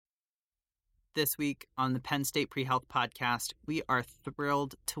This week on the Penn State Pre-Health Podcast, we are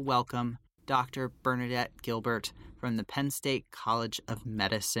thrilled to welcome Dr. Bernadetter Gilbert from the Penn State College of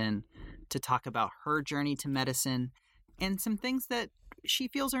Medicine to talk about her journey to medicine and some things that she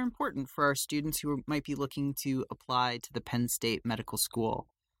feels are important for our students who might be looking to apply to the Penn State Medical School.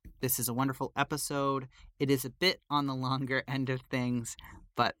 This is a wonderful episode. It is a bit on the longer end of things,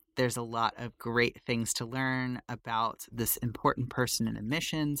 but there's a lot of great things to learn about this important person in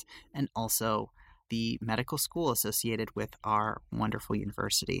admissions and also the medical school associated with our wonderful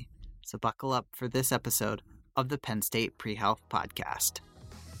university. So buckle up for this episode of the Penn State Pre-Health Podcast.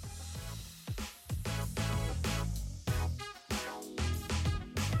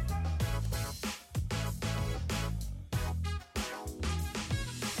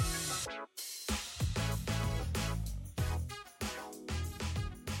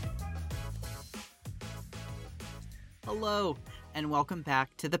 Hello, and welcome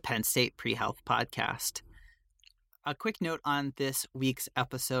back to the Penn State Pre-Health Podcast. A quick note on this week's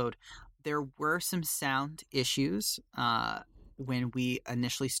episode. There were some sound issues when we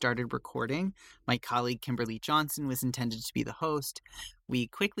initially started recording. My colleague Kimberly Johnson was intended to be the host. We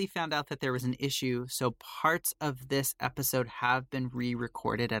quickly found out that there was an issue, so parts of this episode have been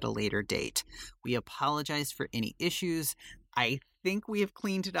re-recorded at a later date. We apologize for any issues. I think we have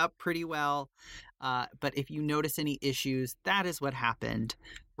cleaned it up pretty well, but if you notice any issues, that is what happened.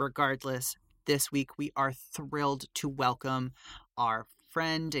 Regardless, this week we are thrilled to welcome our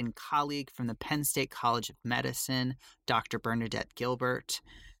friend and colleague from the Penn State College of Medicine, Dr. Bernadetter Gilbert,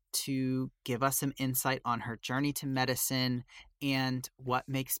 to give us some insight on her journey to medicine and what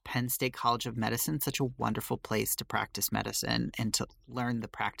makes Penn State College of Medicine such a wonderful place to practice medicine and to learn the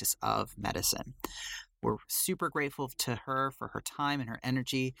practice of medicine. We're super grateful to her for her time and her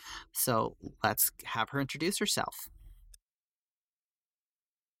energy, so let's have her introduce herself.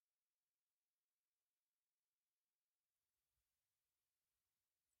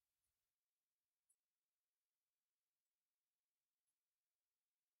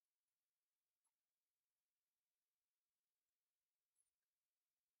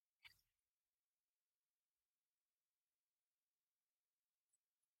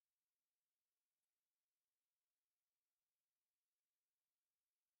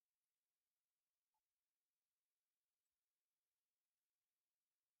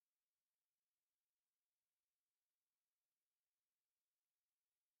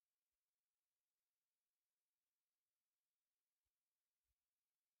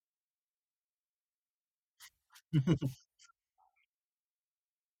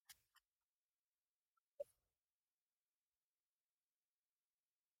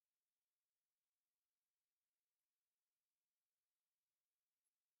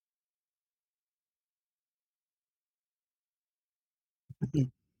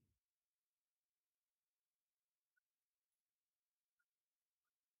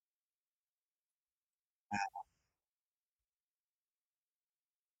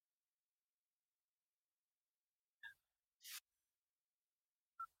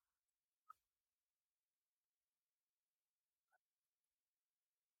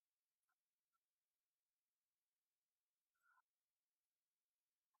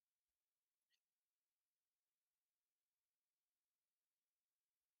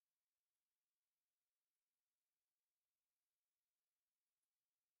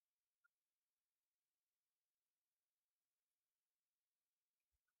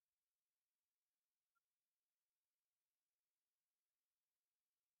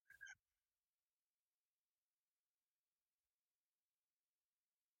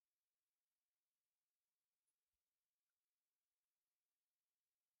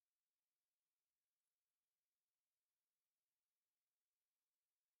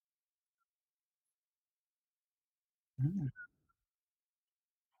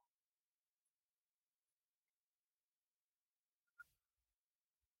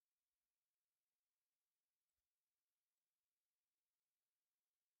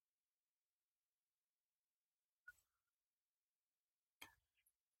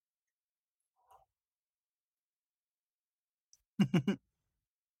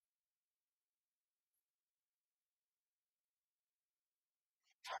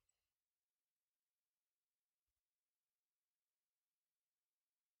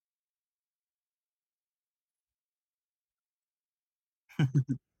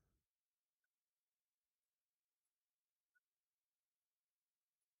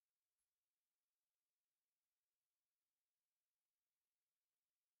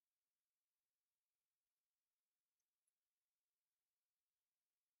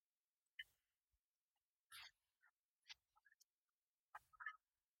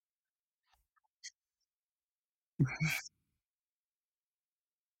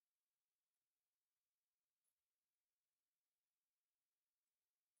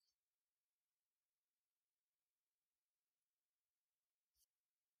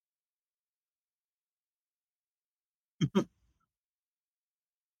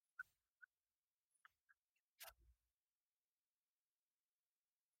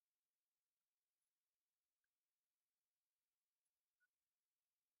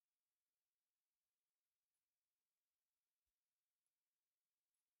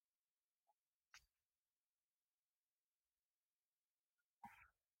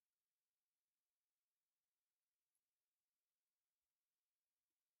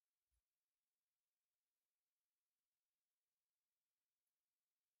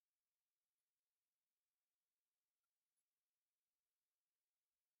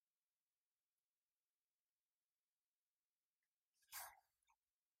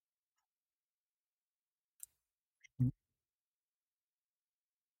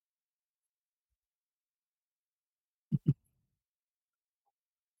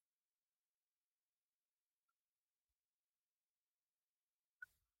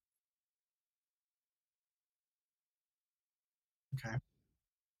 Okay.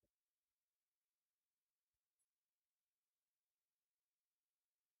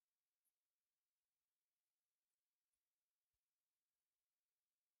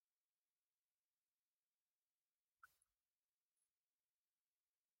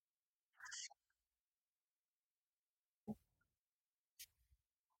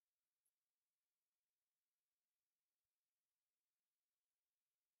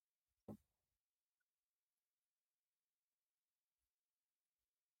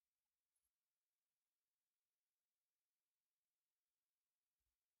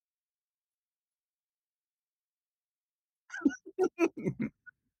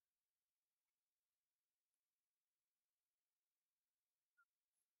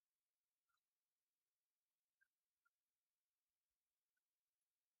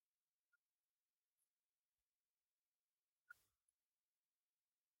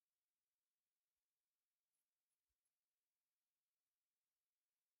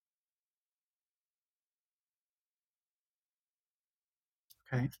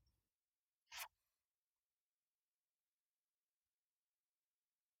 Okay.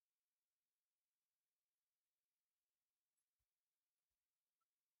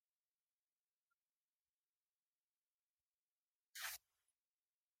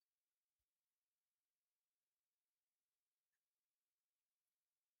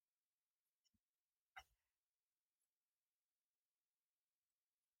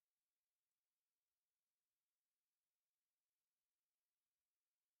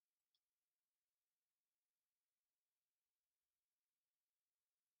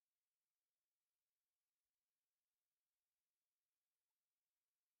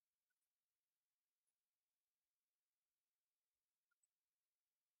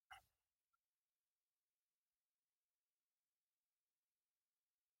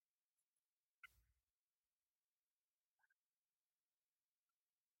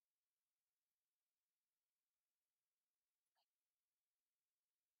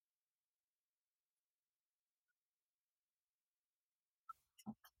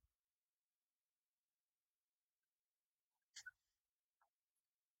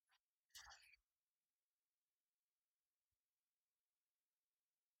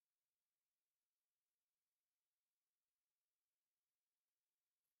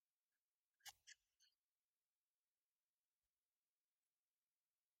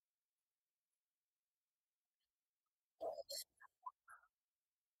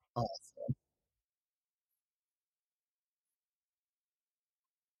 Awesome.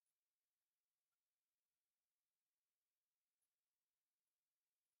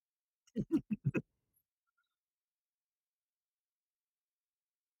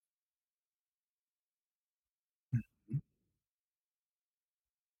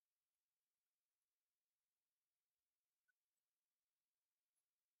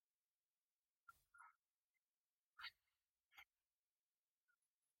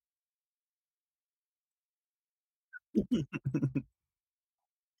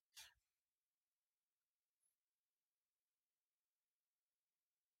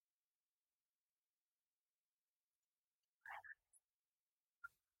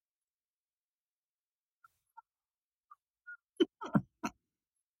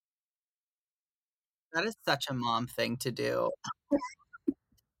 That is such a mom thing to do.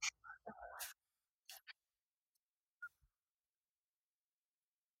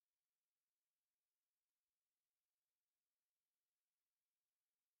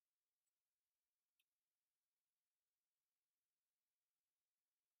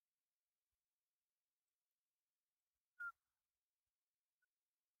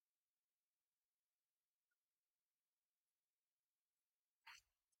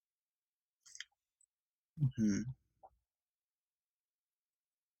 Mhm.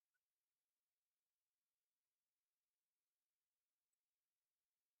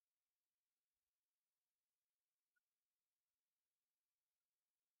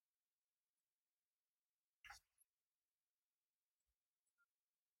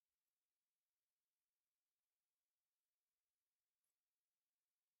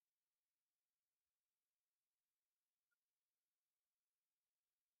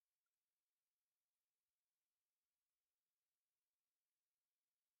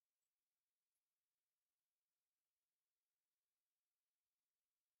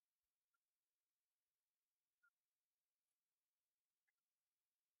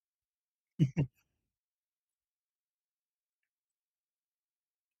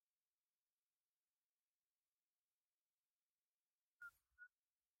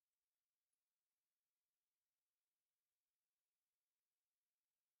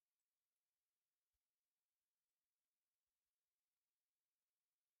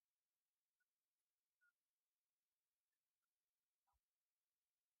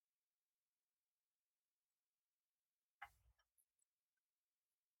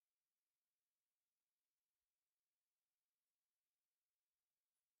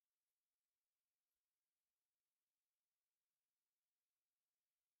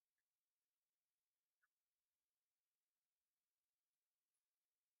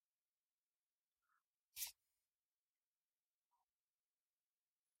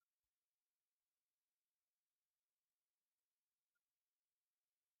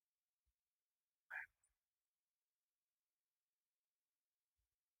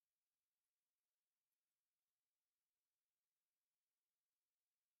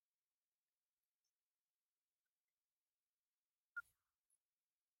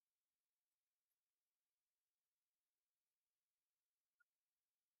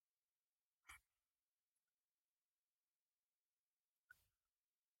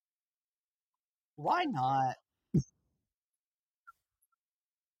 Why not?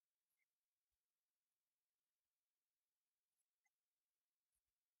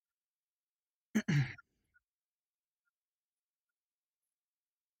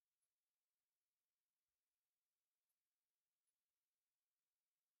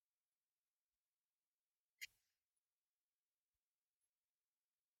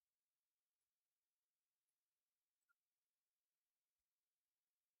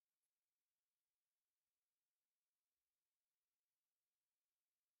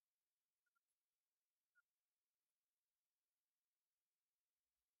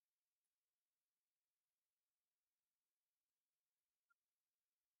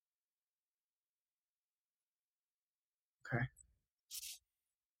 Okay.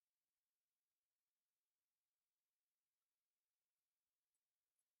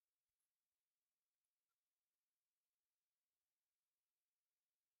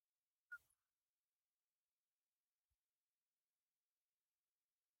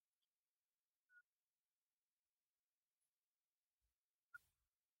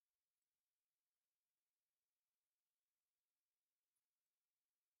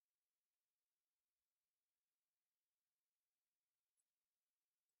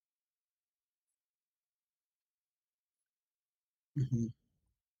 Mhm.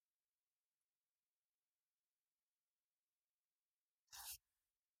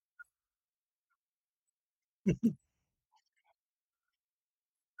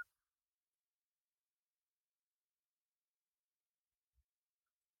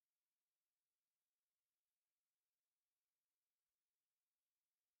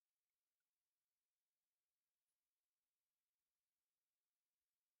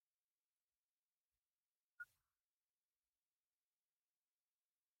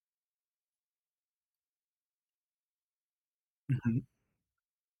 Mhm.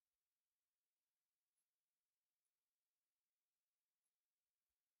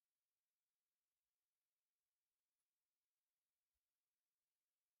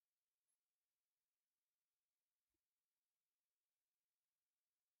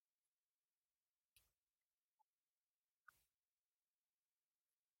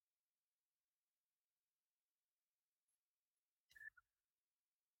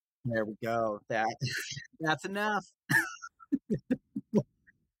 There we go. That's enough.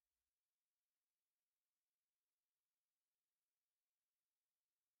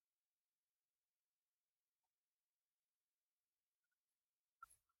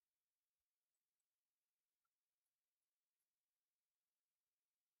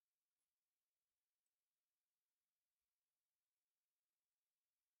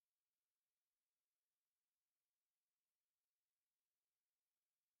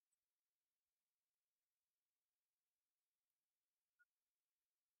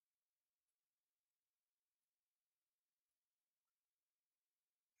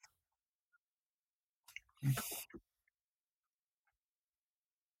 Mhm.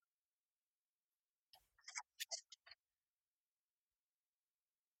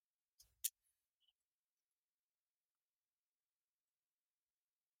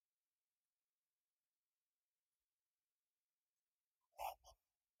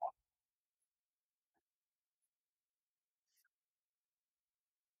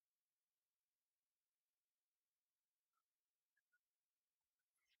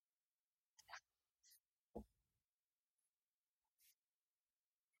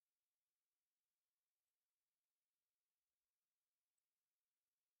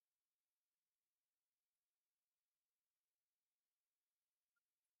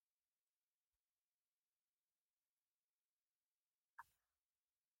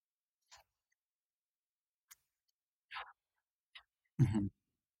 Yeah.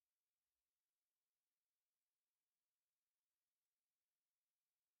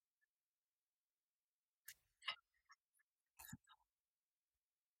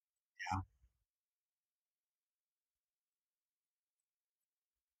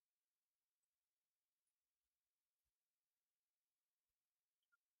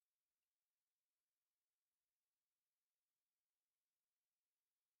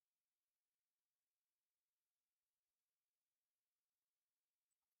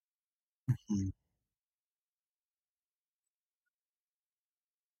 Mhm.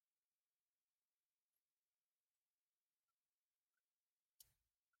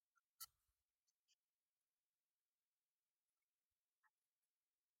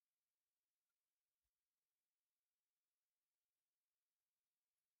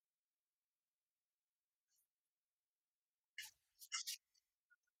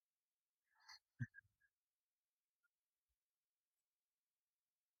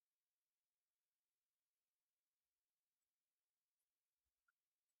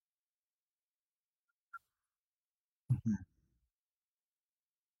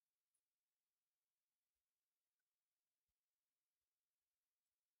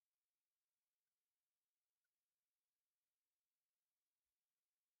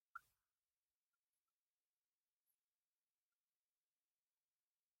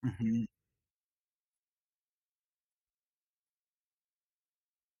 Mhm.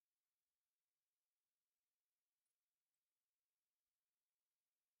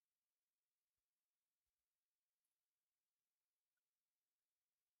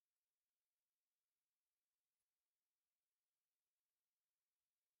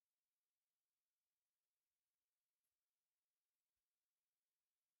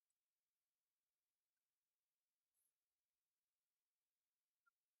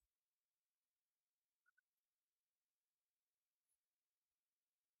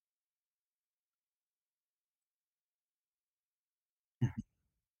 Mhm.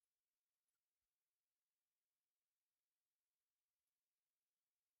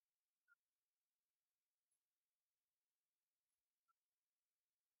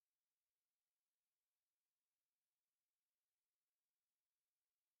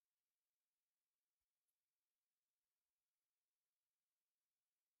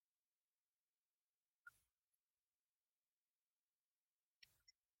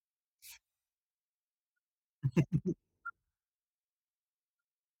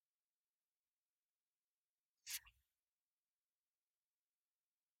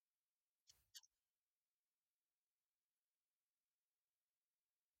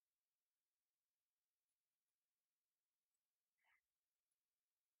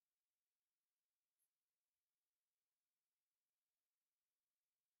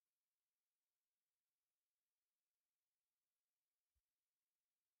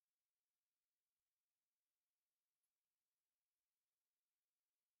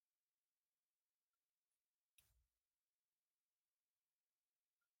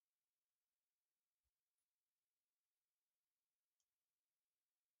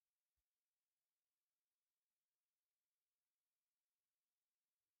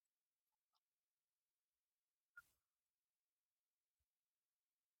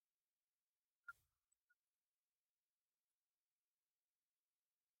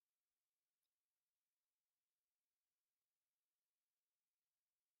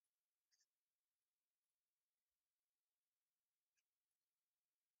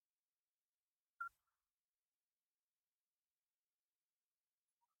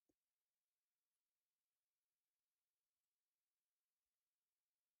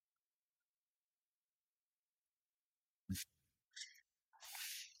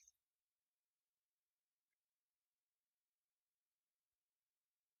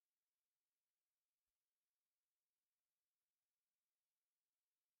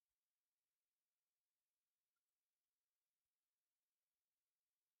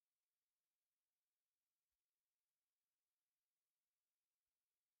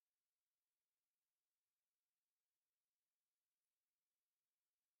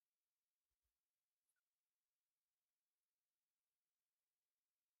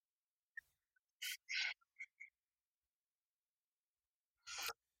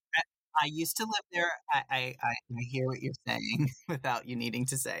 I used to live there. I hear what you're saying without you needing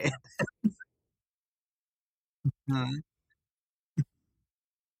to say it. Mhm.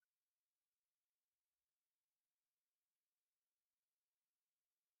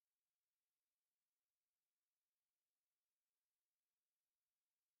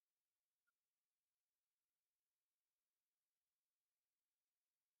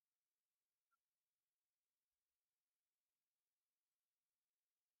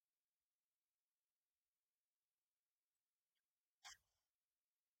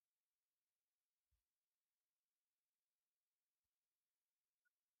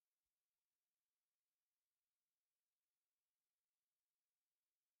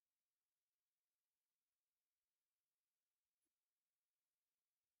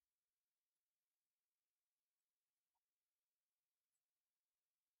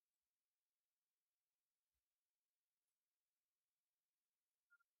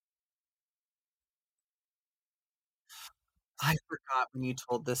 I forgot when you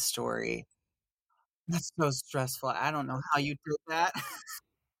told this story. That's so stressful. I don't know how you did that.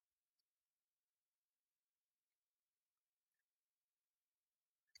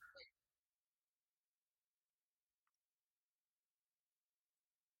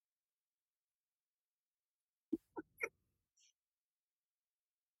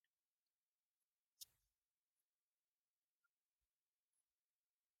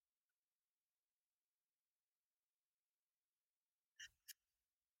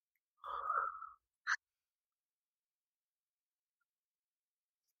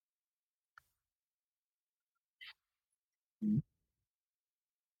 Mhm,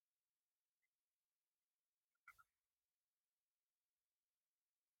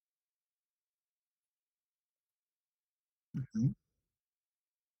 mhm,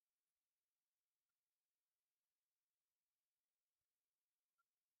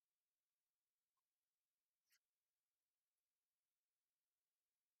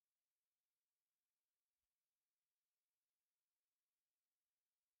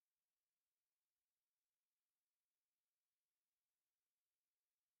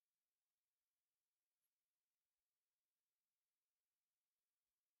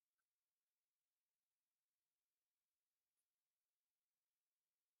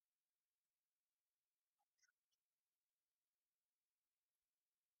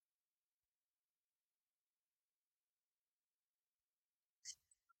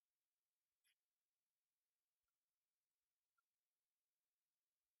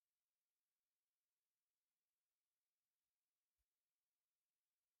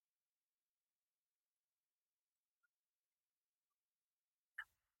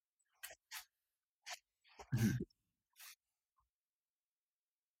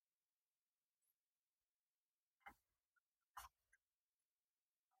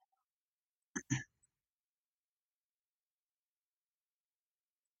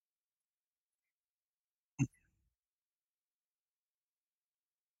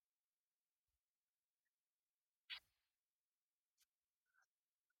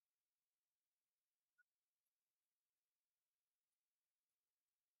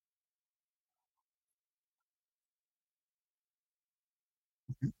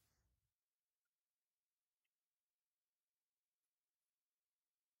 mhm,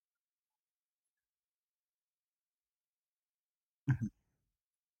 mhm,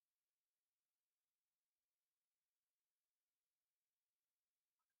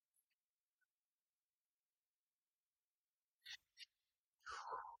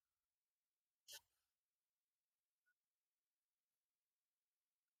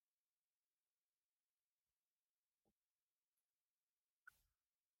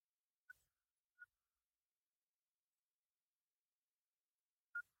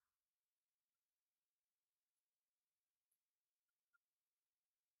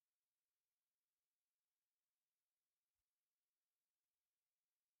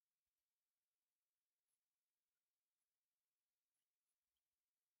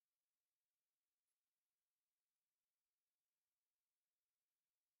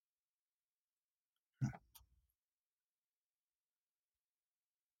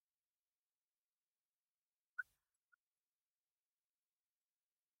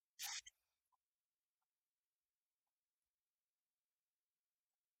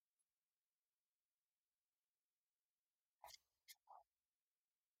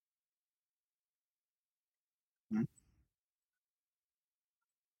 mhm.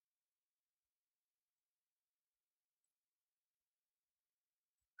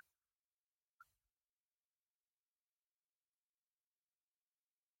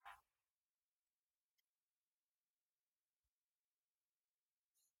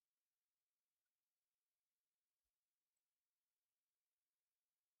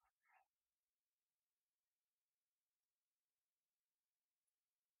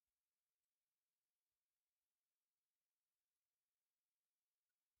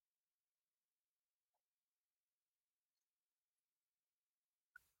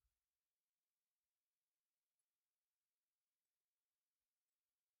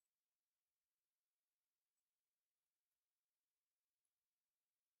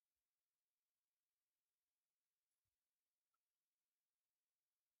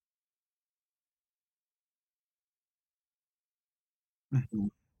 Mhm.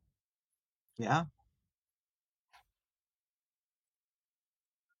 Yeah.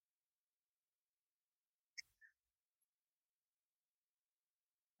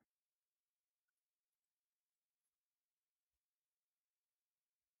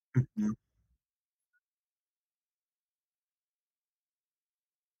 Mhm.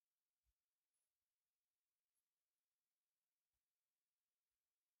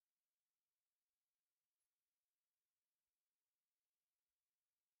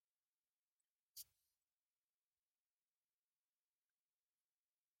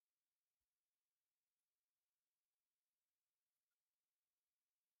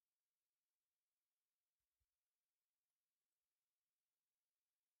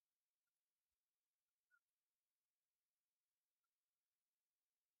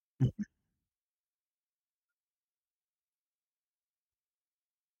 Mhm.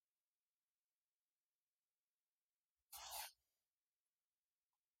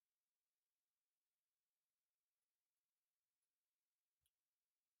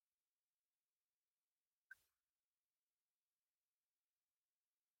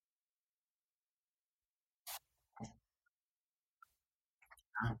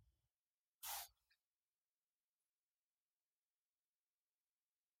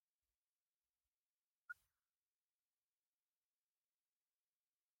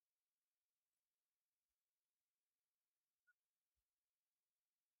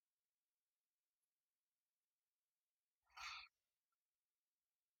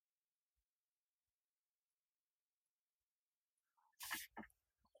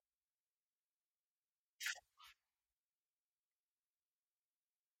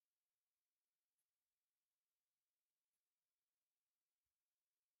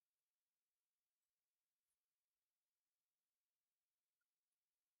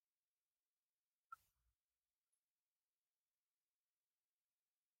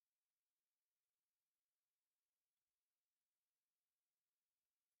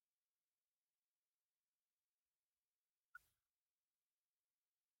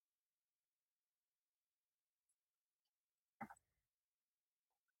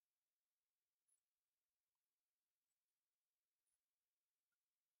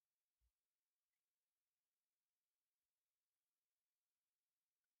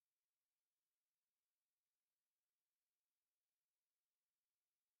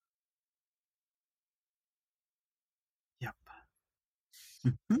 Yep.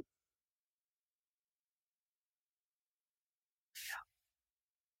 Mhm.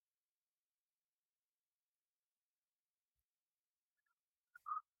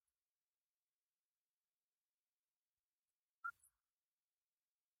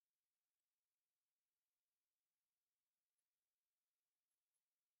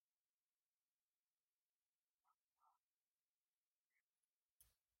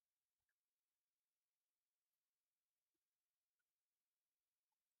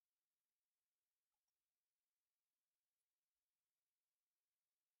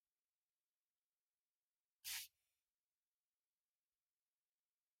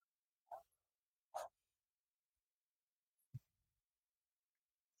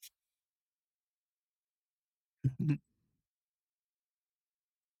 Mhm.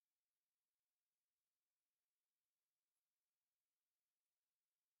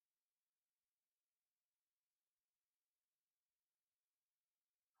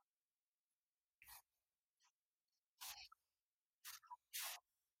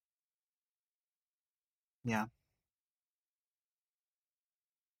 Yeah.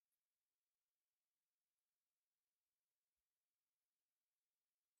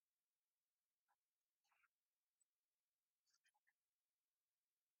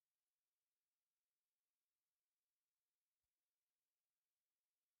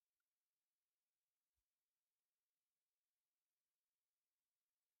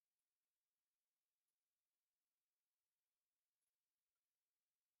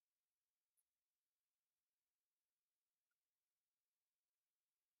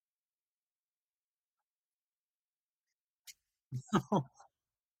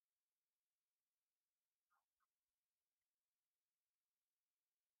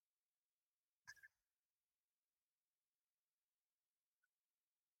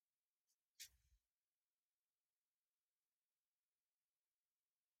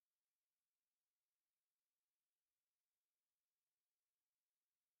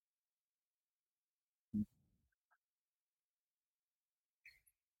 Mhm.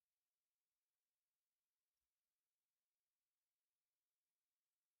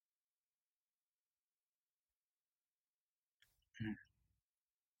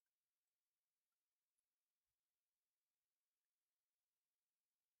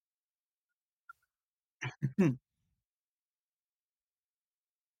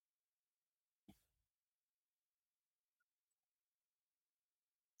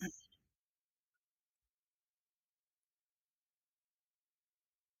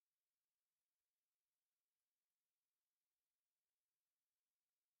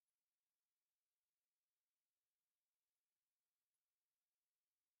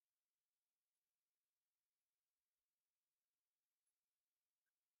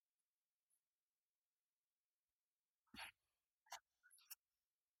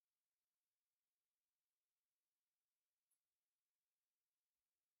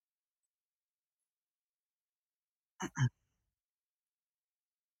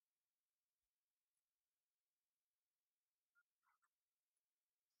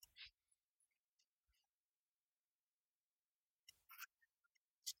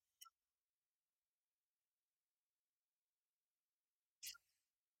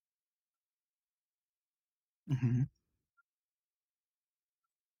 Mhm.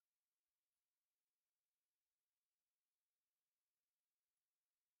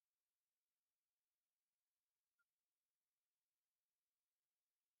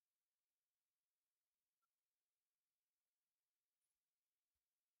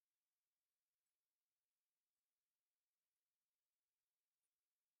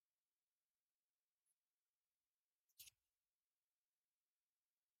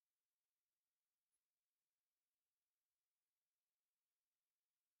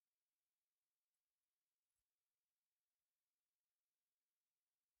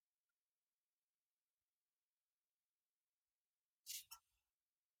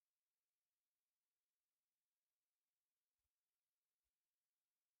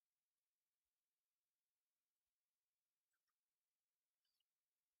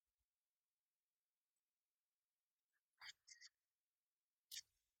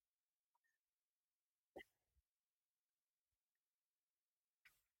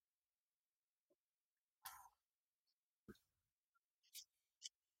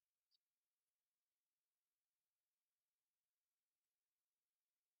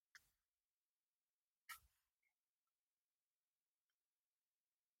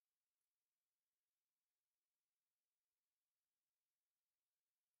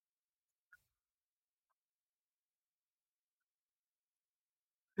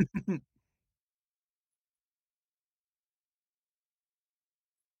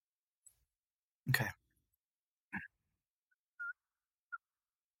 Okay.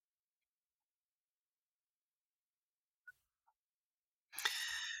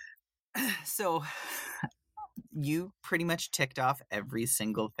 So you pretty much ticked off every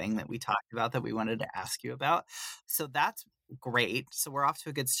single thing that we talked about that we wanted to ask you about. So that's great. So we're off to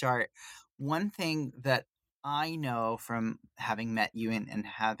a good start. One thing that I know from having met you and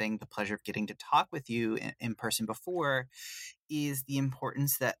having the pleasure of getting to talk with you in person before is the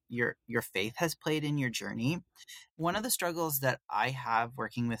importance that your faith has played in your journey. One of the struggles that I have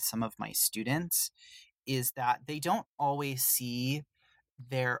working with some of my students is that they don't always see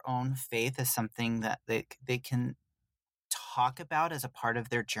their own faith as something that they can talk about as a part of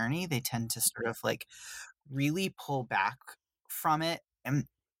their journey. They tend to sort of like really pull back from it. And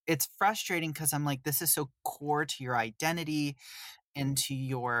it's frustrating because I'm like, this is so core to your identity and to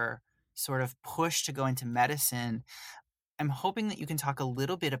your sort of push to go into medicine. I'm hoping that you can talk a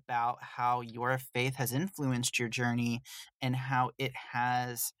little bit about how your faith has influenced your journey and how it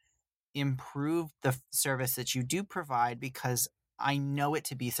has improve the service that you do provide, because I know it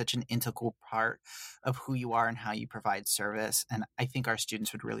to be such an integral part of who you are and how you provide service. And I think our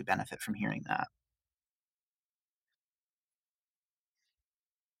students would really benefit from hearing that.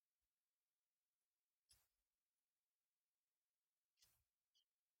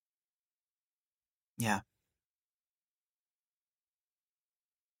 Yeah.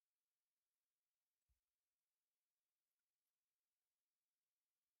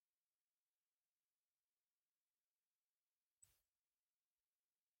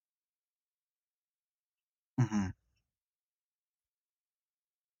 Hmm.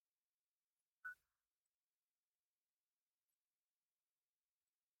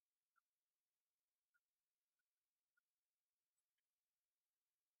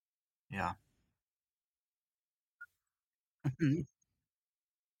 Yeah. Mhm.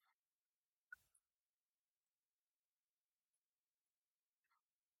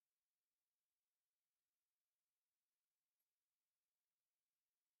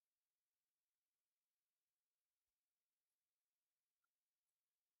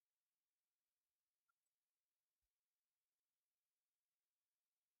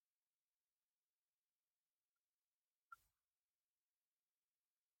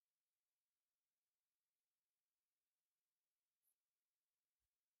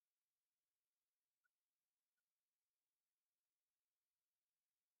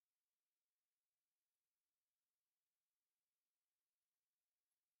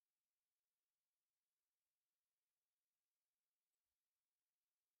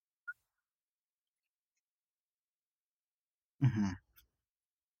 Mhm.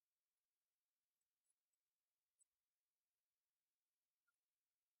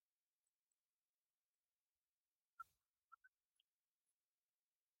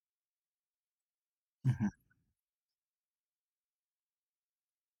 Mhm.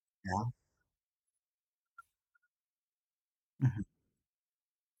 Yeah. Mhm.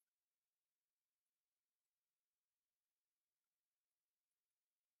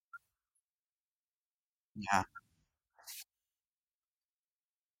 Yeah.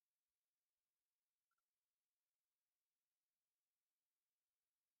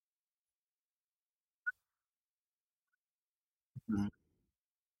 Mhm.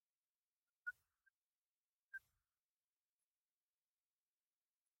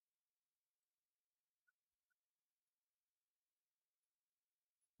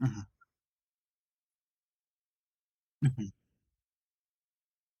 Mhm. Mhm.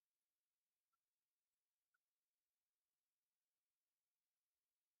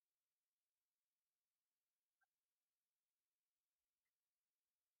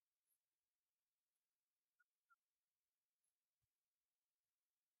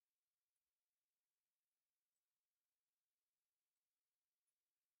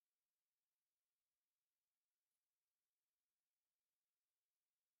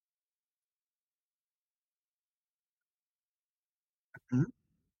 Mhm.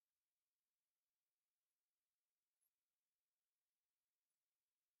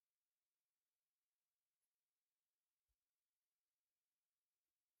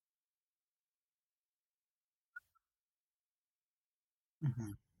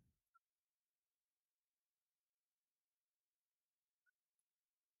 Mhm.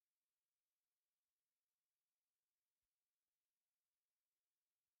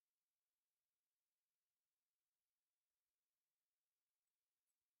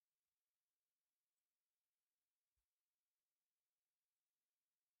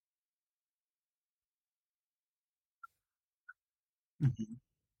 Mhm.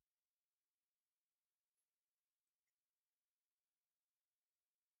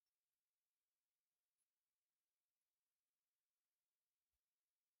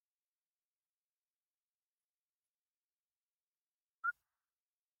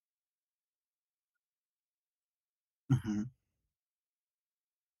 Mhm.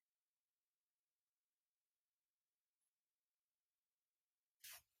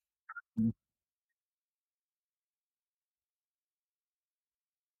 Mhm.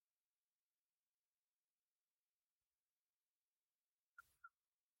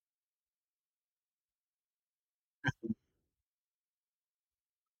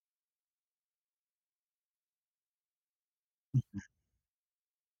 Mhm.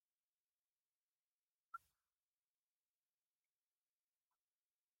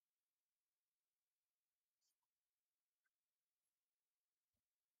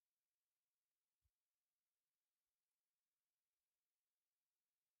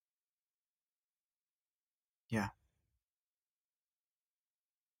 Yeah.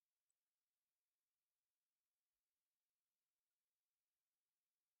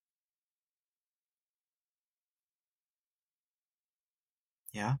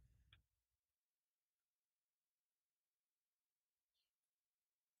 Yeah.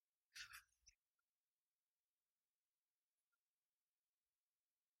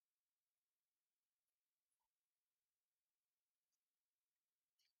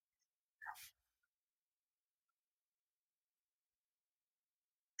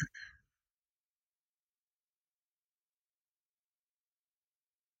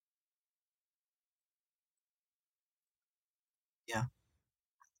 Yeah.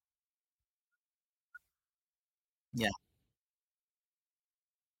 Yeah.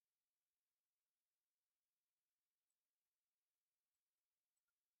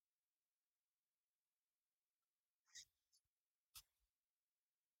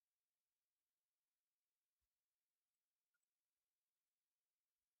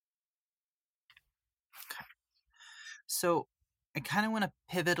 So I kind of want to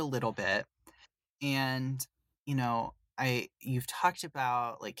pivot a little bit and I you've talked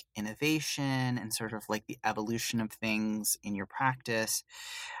about like innovation and sort of like the evolution of things in your practice.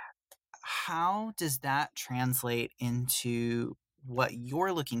 How does that translate into what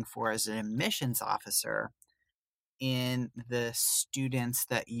you're looking for as an admissions officer in the students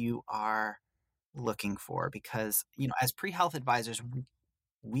that you are looking for? Because, as pre-health advisors,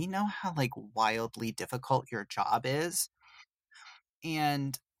 we know how like wildly difficult your job is.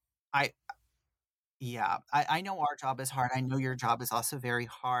 And I yeah, I know our job is hard. I know your job is also very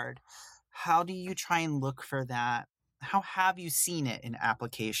hard. How do you try and look for that? How have you seen it in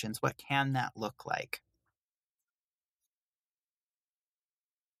applications? What can that look like?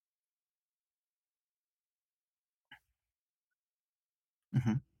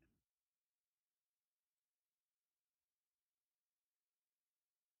 Mhm.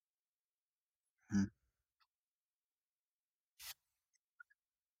 Mhm.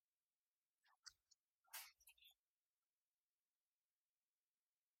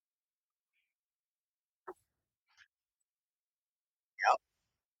 Yep.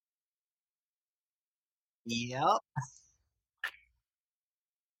 Yep.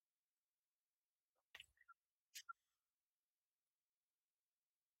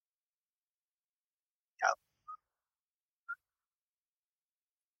 Yep.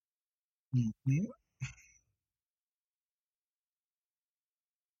 Mhm.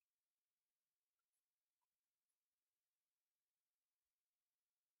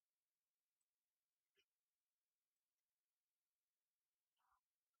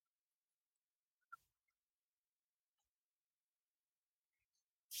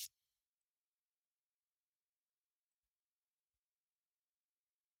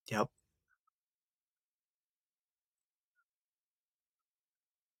 Yep.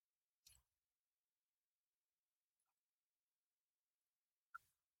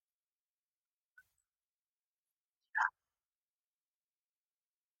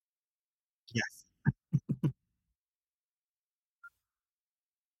 Yes.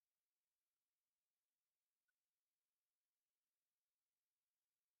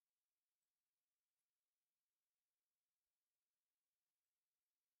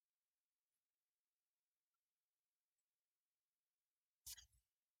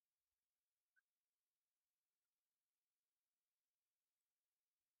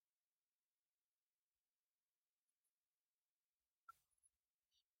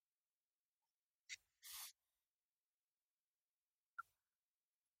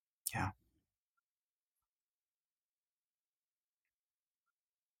 Yeah.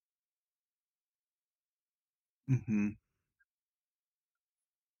 Mhm.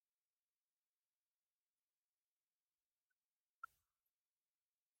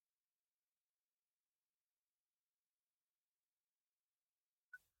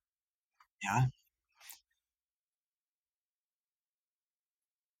 Yeah.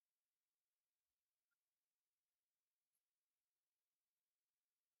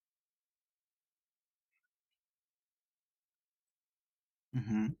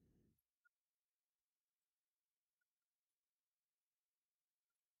 Mhm.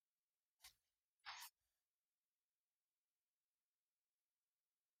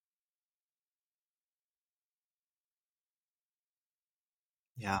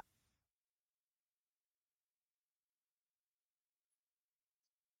 Yeah.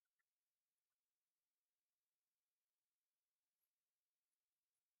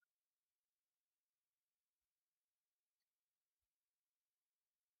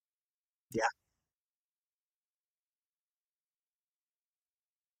 Yeah.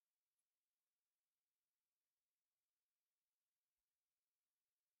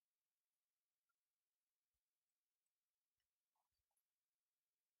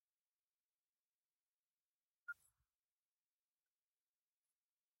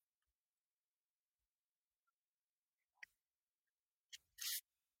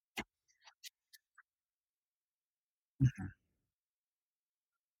 Mhm.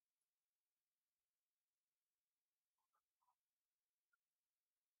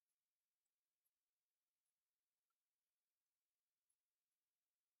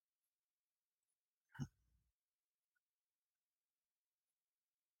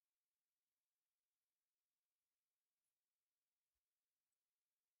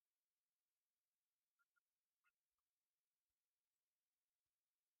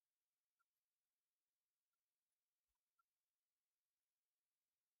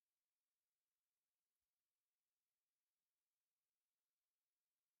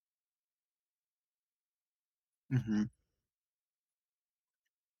 Mhm.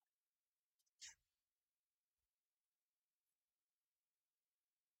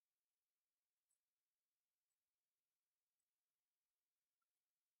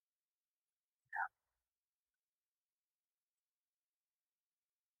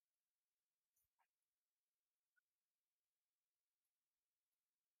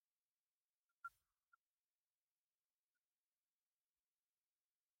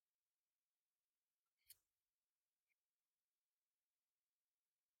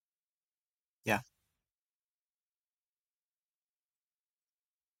 Yeah.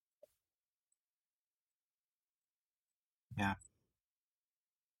 Yeah.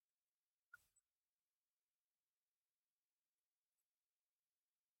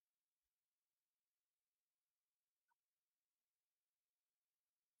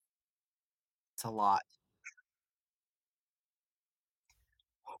 It's a lot.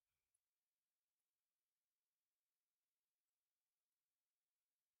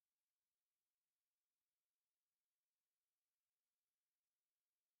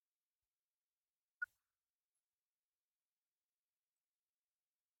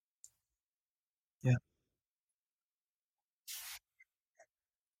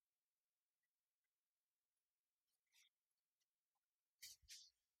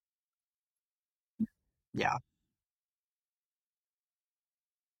 Yeah.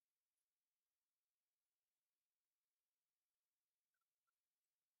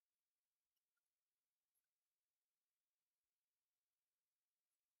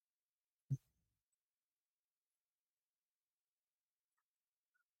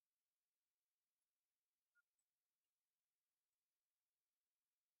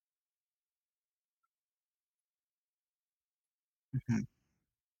 Mhm.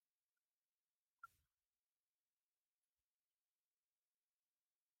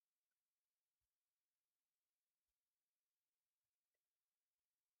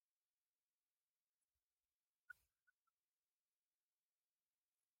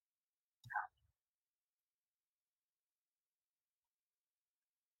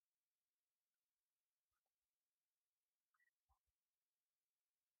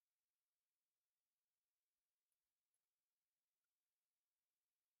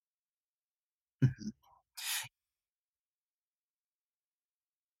 Mhm.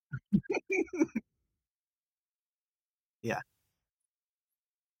 Yeah.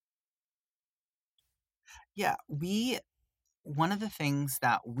 Yeah, we one of the things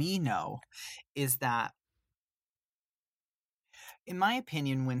that we know is that, in my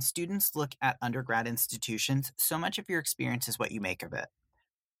opinion, when students look at undergrad institutions, so much of your experience is what you make of it.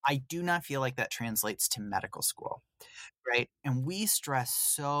 I do not feel like that translates to medical school, right? And we stress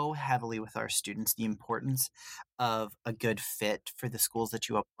so heavily with our students the importance of a good fit for the schools that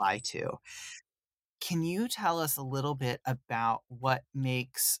you apply to. Can you tell us a little bit about what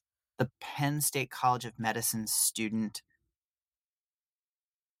makes the Penn State College of Medicine student,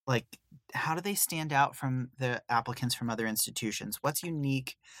 like, how do they stand out from the applicants from other institutions? What's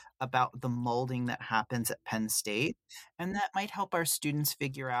unique about the molding that happens at Penn State? And that might help our students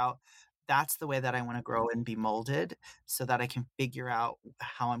figure out, that's the way that I wanna grow and be molded so that I can figure out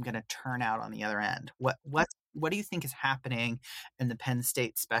how I'm gonna turn out on the other end. What do you think is happening in the Penn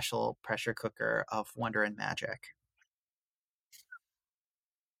State special pressure cooker of wonder and magic?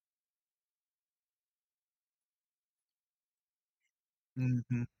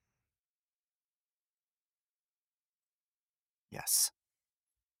 Mhm. Yes.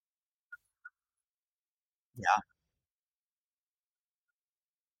 Yeah.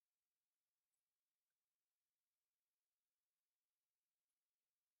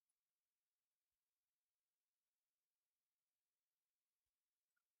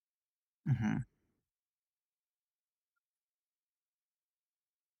 Mhm.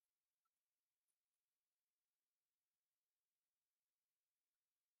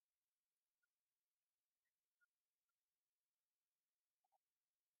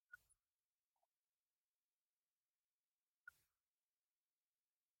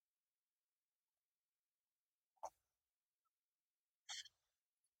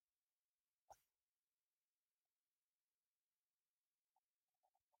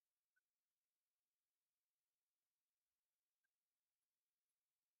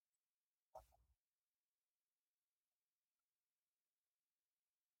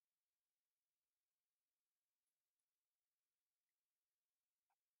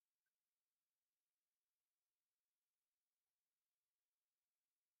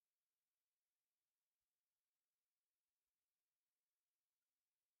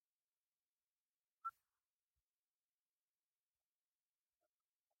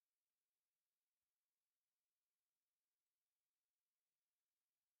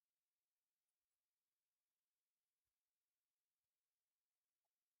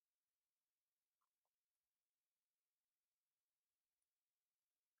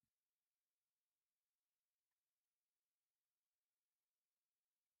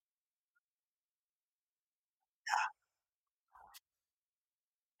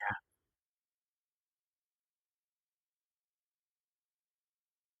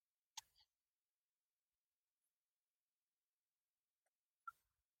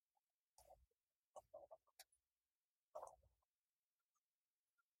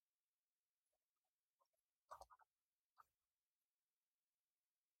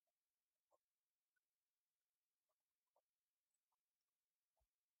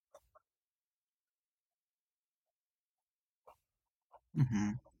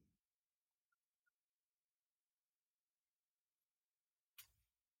 Mhm.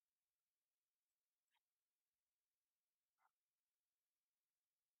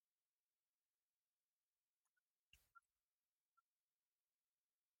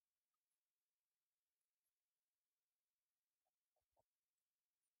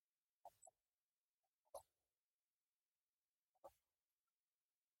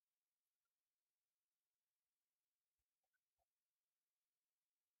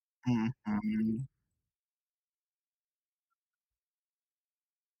 Mhm.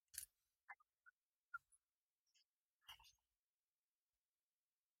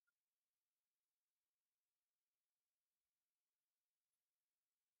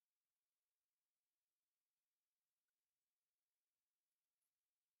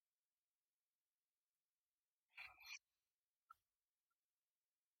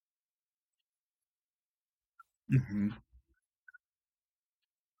 Hmm.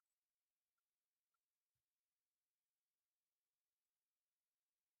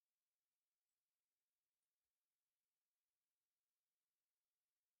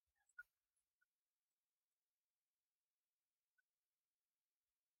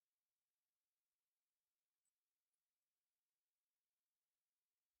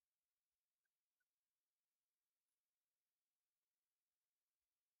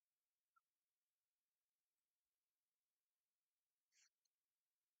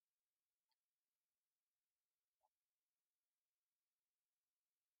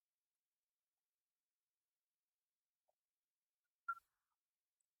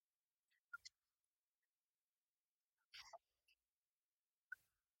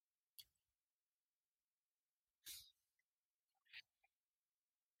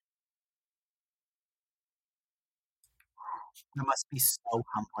 That must be so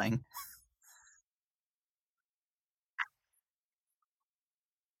humbling.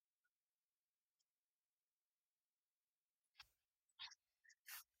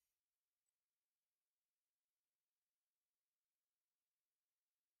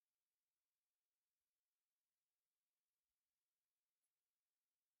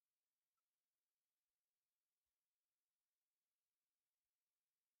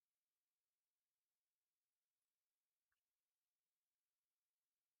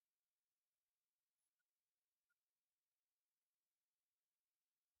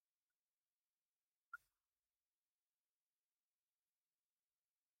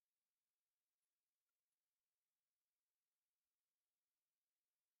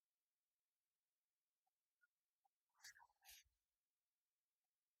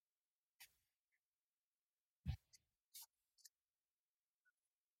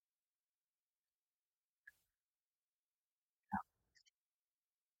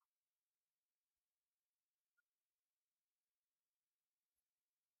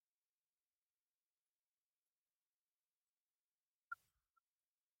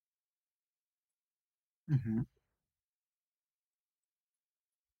 Hmm.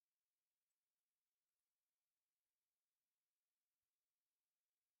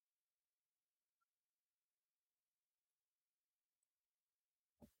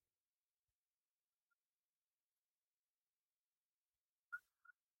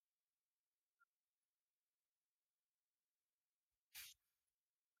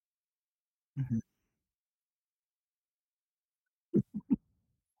 Hmm.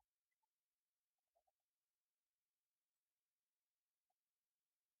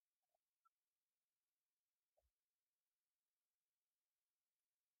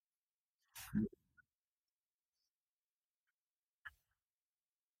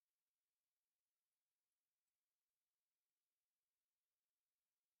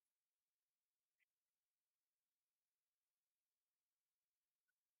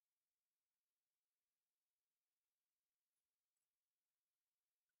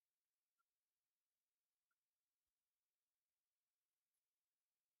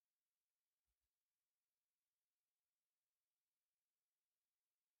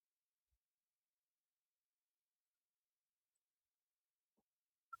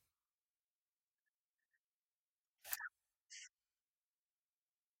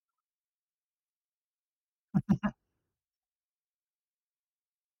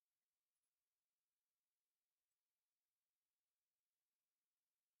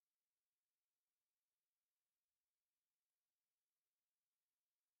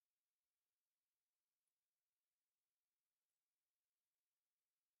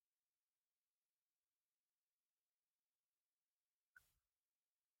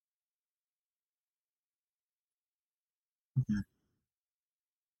 Hmm.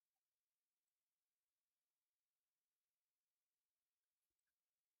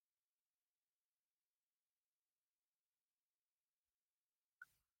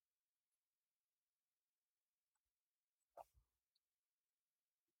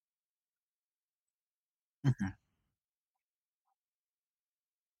 Hmm.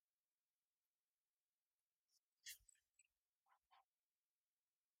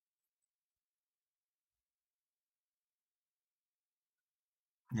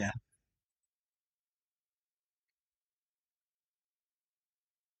 Yeah.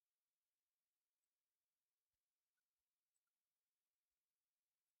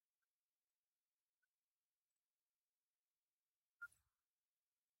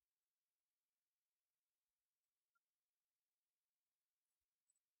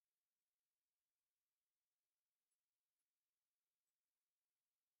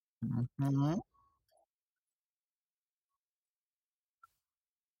 Hmm.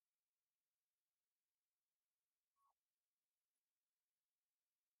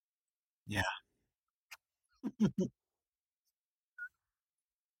 Yeah.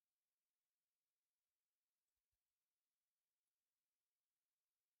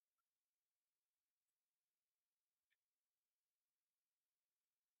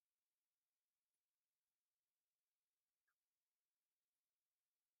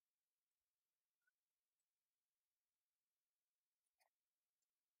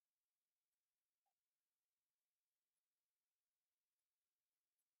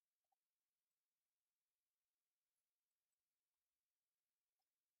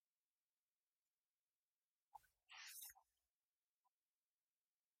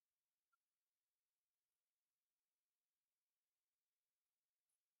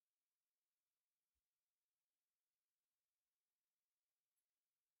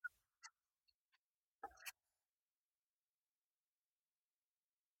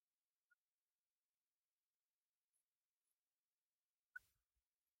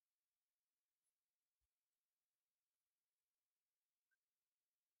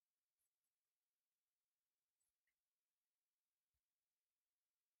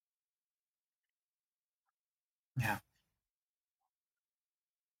 Yeah.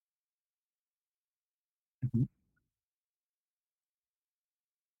 Mhm.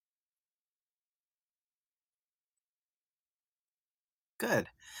 Good.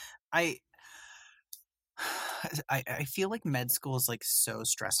 I I feel like med school is, like, so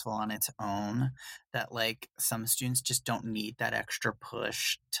stressful on its own that, like, some students just don't need that extra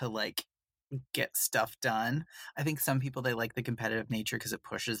push to, like, get stuff done. I think some people, they like the competitive nature because it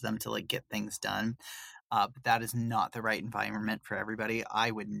pushes them to, like, get things done, but that is not the right environment for everybody.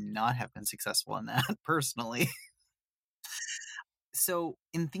 I would not have been successful in that personally. So,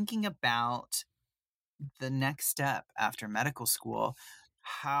 in thinking about the next step after medical school,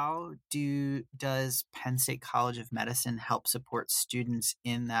 how does Penn State College of Medicine help support students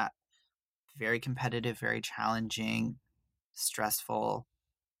in that very competitive, very challenging, stressful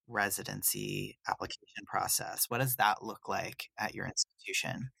residency application process? What does that look like at your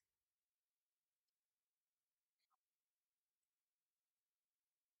institution?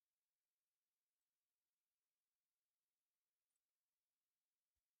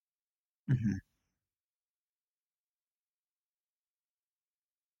 Mhm.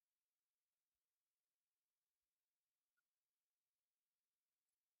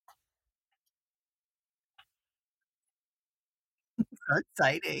 So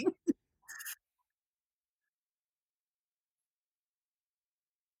exciting.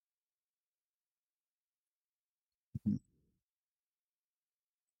 Mhm.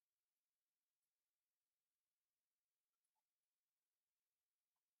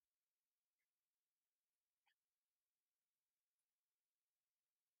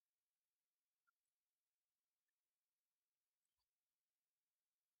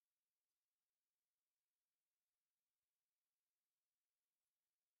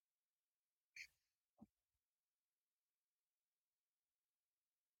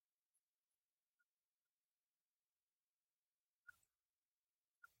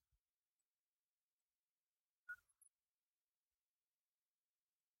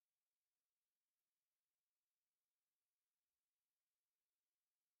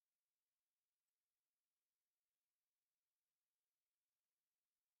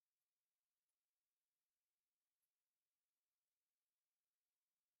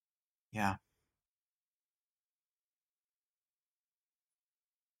 Yeah.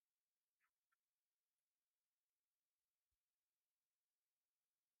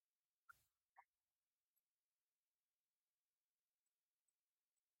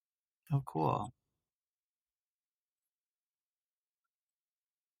 Oh, cool.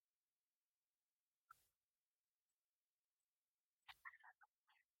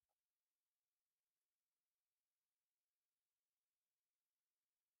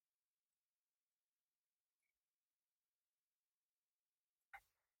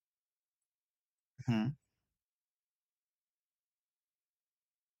 Mhm.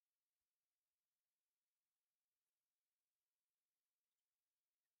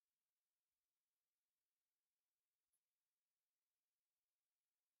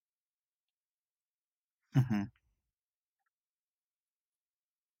 Mhm.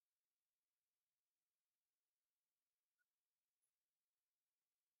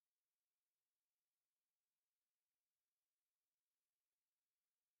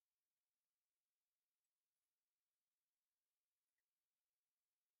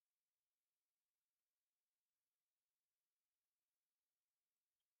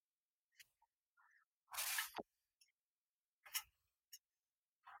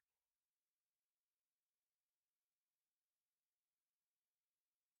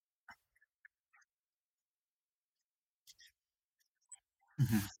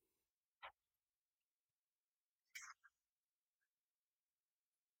 Mhm.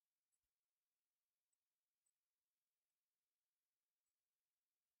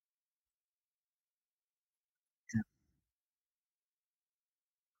 Yeah.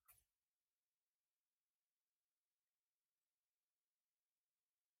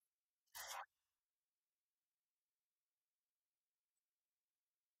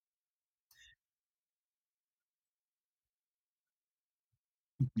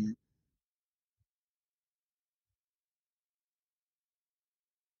 Mhm.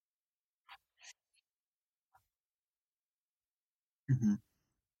 Mhm.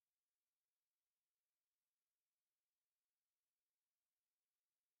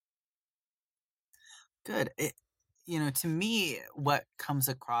 Good. To me, what comes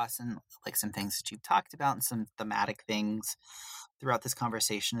across in like some things that you've talked about and some thematic things throughout this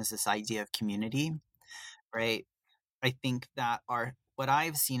conversation is this idea of community, right? I think that what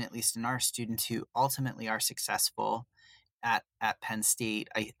I've seen, at least in our students who ultimately are successful at Penn State,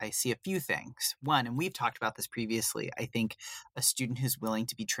 I see a few things. One, and we've talked about this previously, I think a student who's willing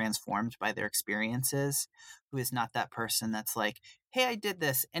to be transformed by their experiences, who is not that person that's like, hey, I did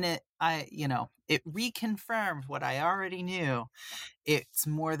this and it reconfirmed what I already knew. It's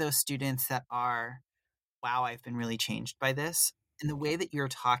more those students that are, wow, I've been really changed by this. And the way that you're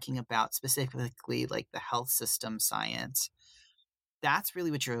talking about specifically like the health system science, that's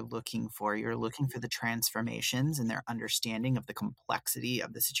really what you're looking for. You're looking for the transformations and their understanding of the complexity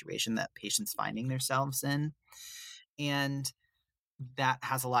of the situation that patients finding themselves in. And that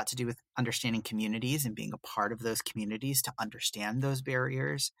has a lot to do with understanding communities and being a part of those communities to understand those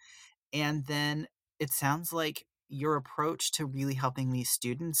barriers. And then it sounds like your approach to really helping these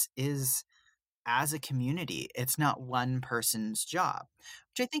students is as a community. It's not one person's job,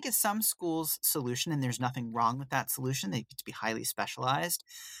 which I think is some schools' solution. And there's nothing wrong with that solution. They need to be highly specialized.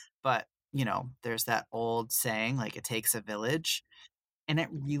 But, there's that old saying, like, it takes a village. And it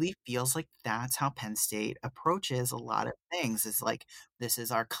really feels like that's how Penn State approaches a lot of things. Is like, this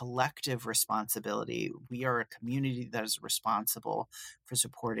is our collective responsibility. We are a community that is responsible for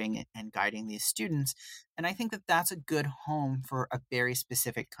supporting and guiding these students. And I think that that's a good home for a very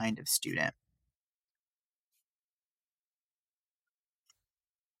specific kind of student.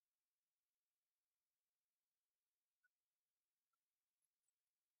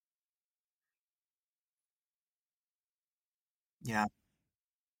 Yeah.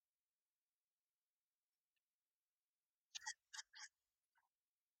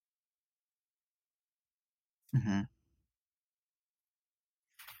 Mhm.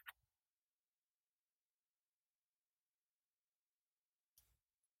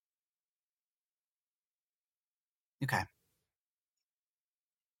 Okay.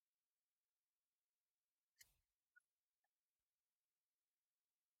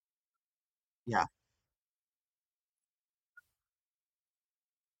 Yeah.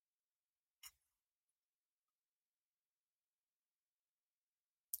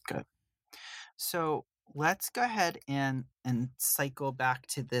 Good. So let's go ahead and cycle back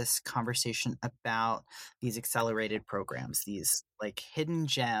to this conversation about these accelerated programs, these like hidden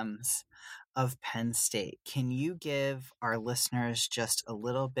gems of Penn State. Can you give our listeners just a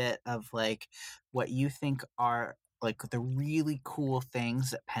little bit of like what you think are like the really cool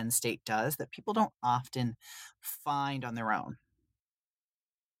things that Penn State does that people don't often find on their own?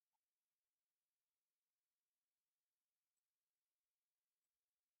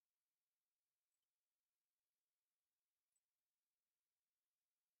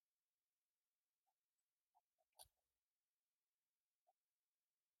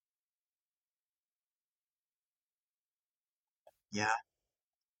 Yeah.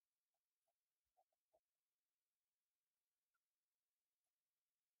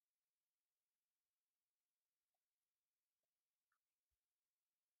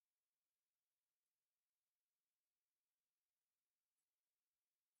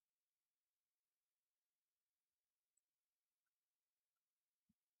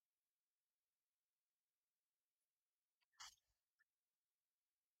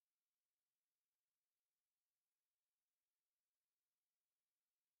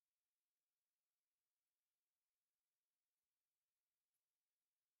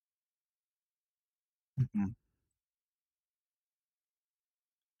 Mhm.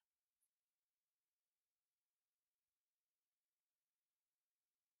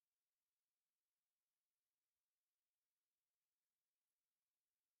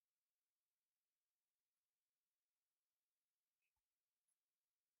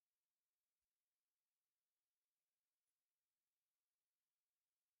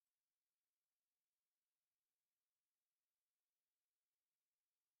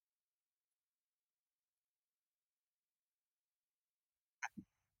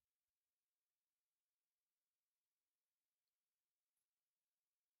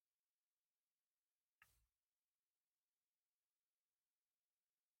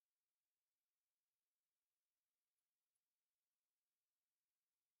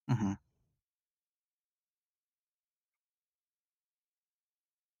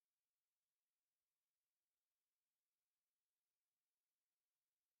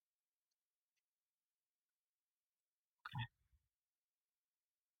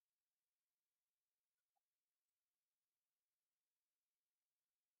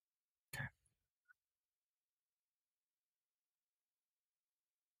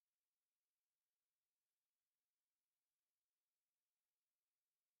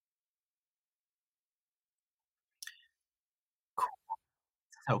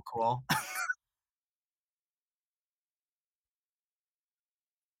 so cool.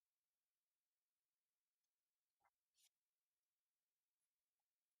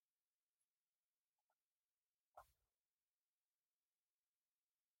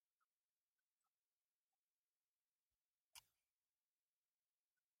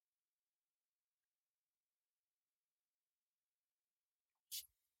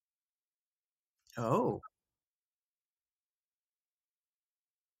 Oh,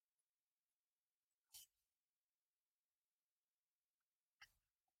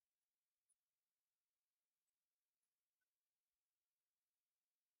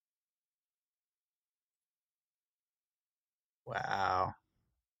 wow.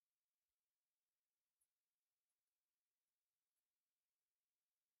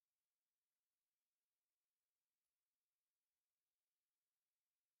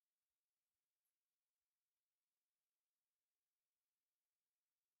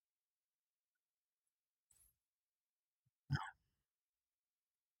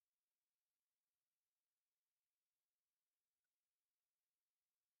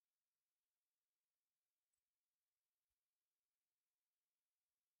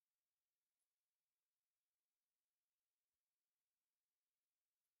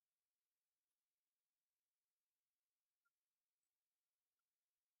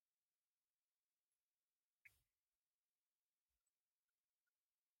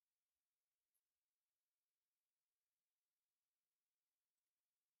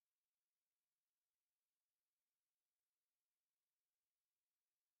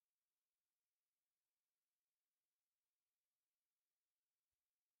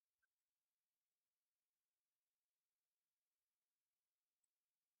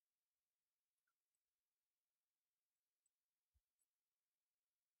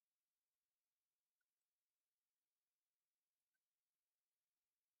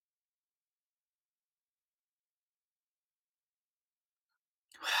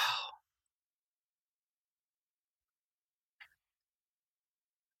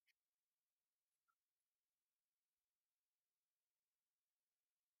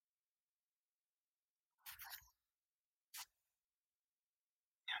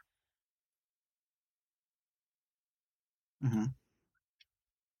 Mhm.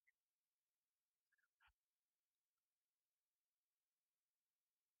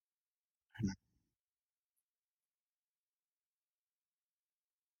 Mhm.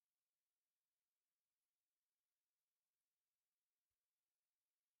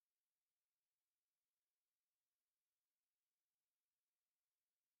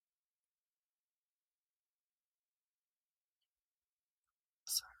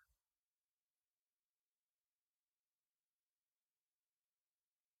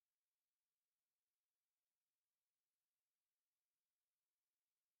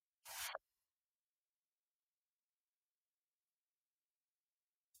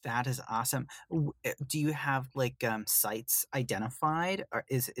 That is awesome. Do you have, like, sites identified, or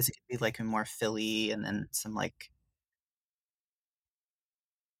is it gonna be, like, more Philly and then some, like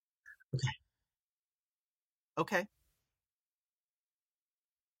okay, okay,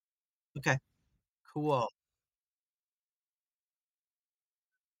 okay, cool.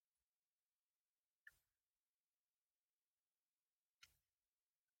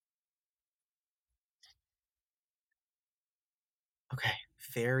 Okay,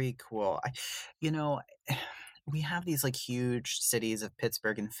 very cool. You know, we have these, like, huge cities of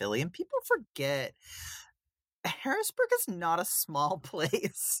Pittsburgh and Philly, and people forget Harrisburg is not a small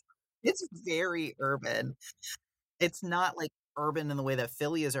place. It's very urban. It's not, like, urban in the way that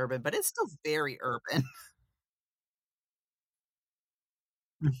Philly is urban, but it's still very urban.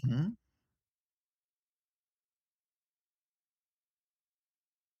 Mhm.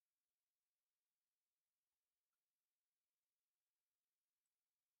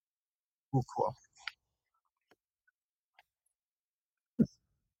 Oh, cool.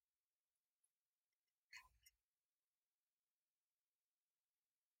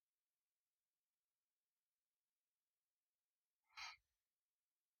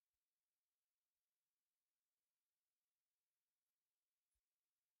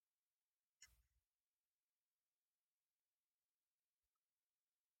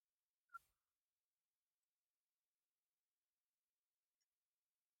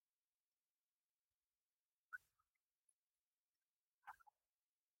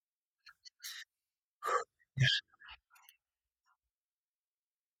 Yeah,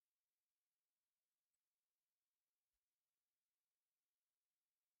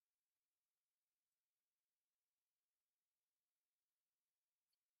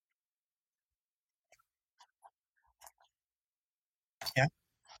 yeah.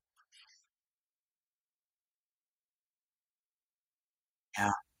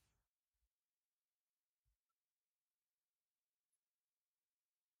 Yeah.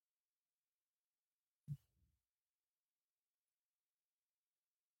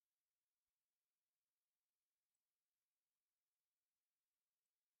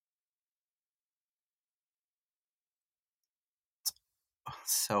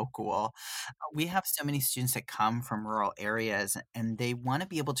 So cool. We have so many students that come from rural areas and they want to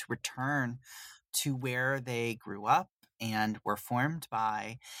be able to return to where they grew up and were formed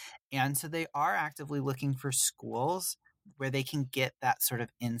by. And so they are actively looking for schools where they can get that sort of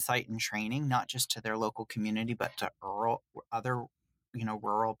insight and training, not just to their local community, but to other,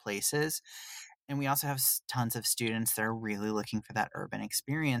 rural places. And we also have tons of students that are really looking for that urban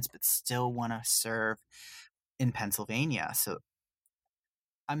experience, but still want to serve in Pennsylvania. So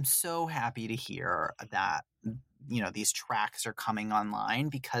I'm so happy to hear that, these tracks are coming online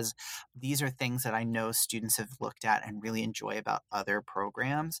because these are things that I know students have looked at and really enjoy about other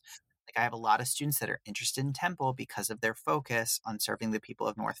programs. Like, I have a lot of students that are interested in Temple because of their focus on serving the people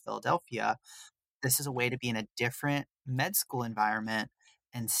of North Philadelphia. This is a way to be in a different med school environment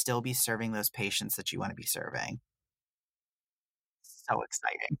and still be serving those patients that you want to be serving. So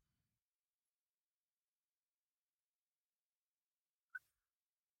exciting.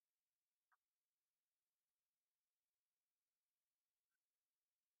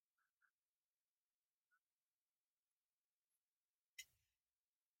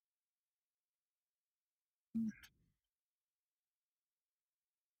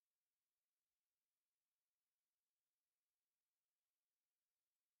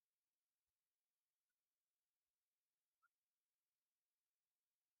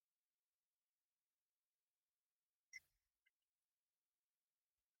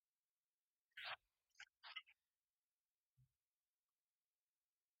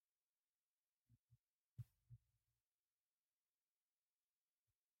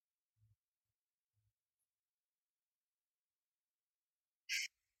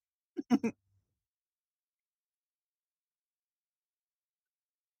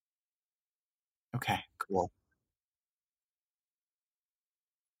 Okay, cool.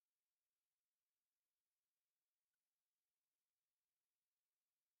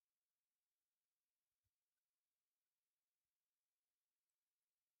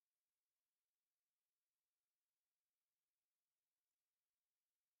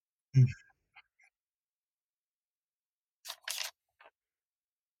 Mm,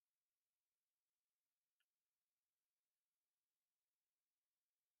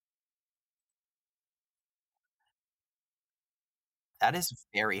 that is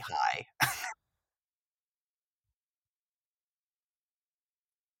very high.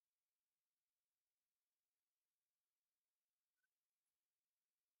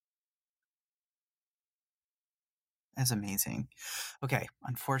 That's amazing. Okay,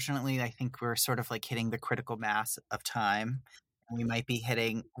 unfortunately, I think we're sort of like hitting the critical mass of time, and we might be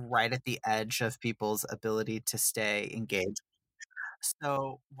hitting right at the edge of people's ability to stay engaged.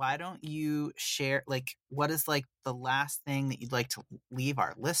 So, why don't you share, like, what is like the last thing that you'd like to leave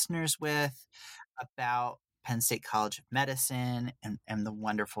our listeners with about Penn State College of Medicine and the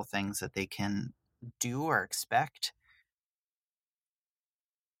wonderful things that they can do or expect?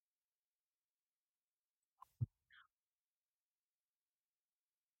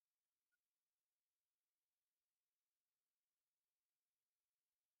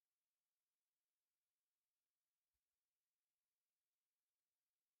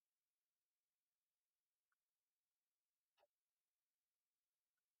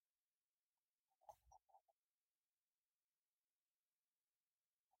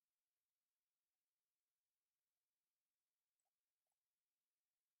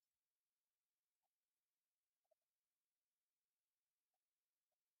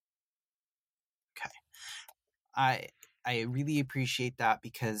 Okay. I I really appreciate that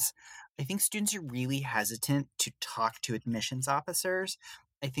because I think students are really hesitant to talk to admissions officers.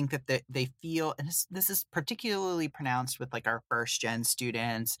 I think that they feel, and this is particularly pronounced with like our first gen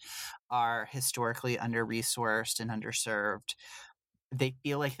students, are historically under resourced and underserved. They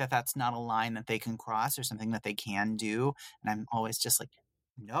feel like that's not a line that they can cross or something that they can do. And I'm always just like,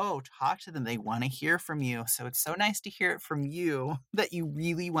 no, talk to them. They want to hear from you. So it's so nice to hear it from you that you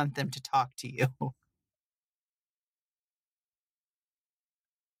really want them to talk to you.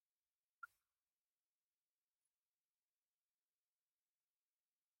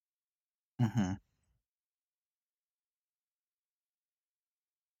 Mhm.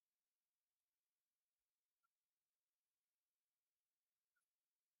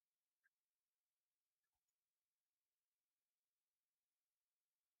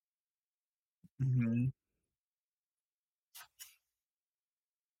 Mhm.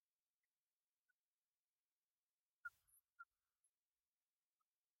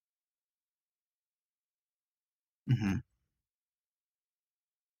 Mhm.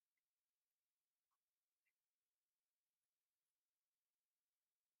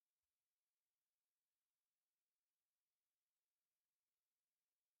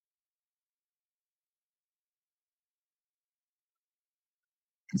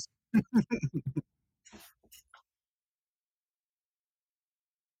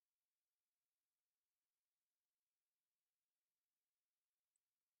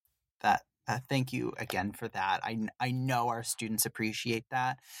 Thank you again for that. I know our students appreciate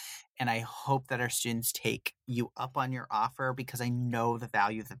that, and I hope that our students take you up on your offer because I know the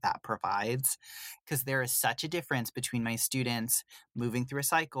value that that provides. Because there is such a difference between my students moving through a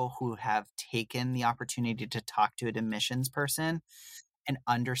cycle who have taken the opportunity to talk to an admissions person and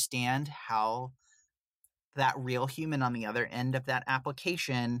understand how that real human on the other end of that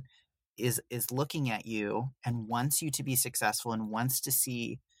application is looking at you and wants you to be successful and wants to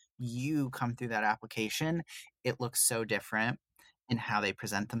see you come through that application. It looks so different in how they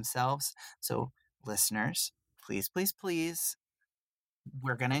present themselves. So listeners, please, please, please,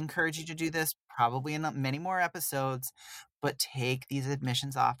 we're going to encourage you to do this probably in many more episodes, but take these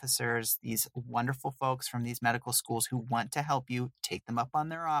admissions officers, these wonderful folks from these medical schools who want to help you, take them up on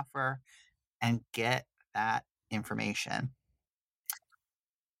their offer and get that information.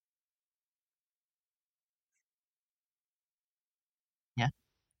 Yeah.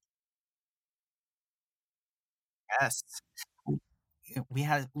 Yes.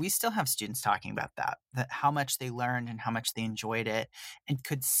 We still have students talking about that how much they learned and how much they enjoyed it and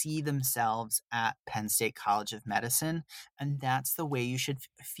could see themselves at Penn State College of Medicine, and that's the way you should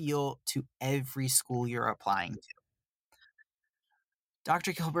feel to every school you're applying to.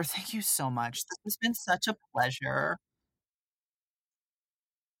 Dr. Gilbert, thank you so much. This has been such a pleasure.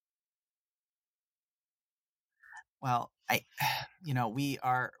 Well, I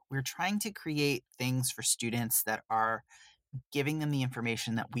we're trying to create things for students that are giving them the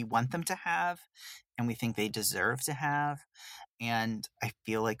information that we want them to have and we think they deserve to have. And I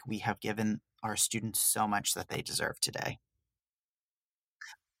feel like we have given our students so much that they deserve today.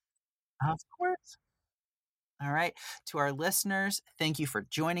 Of course. All right. To our listeners, thank you for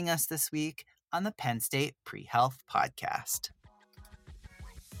joining us this week on the Penn State Pre Health Podcast.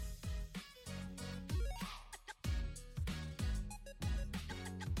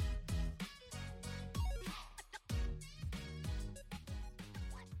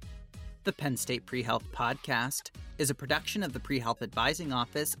 The Penn State Pre-Health Podcast is a production of the Pre-Health Advising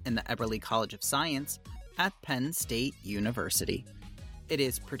Office in the Eberly College of Science at Penn State University. It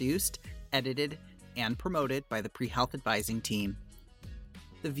is produced, edited, and promoted by the Pre-Health Advising team.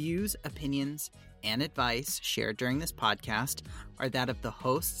 The views, opinions, and advice shared during this podcast are that of the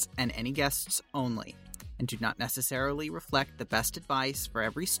hosts and any guests only, and do not necessarily reflect the best advice for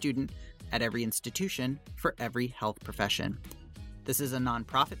every student at every institution for every health profession. This is a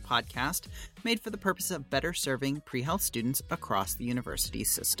nonprofit podcast made for the purpose of better serving pre-health students across the university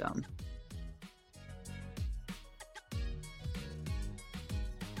system.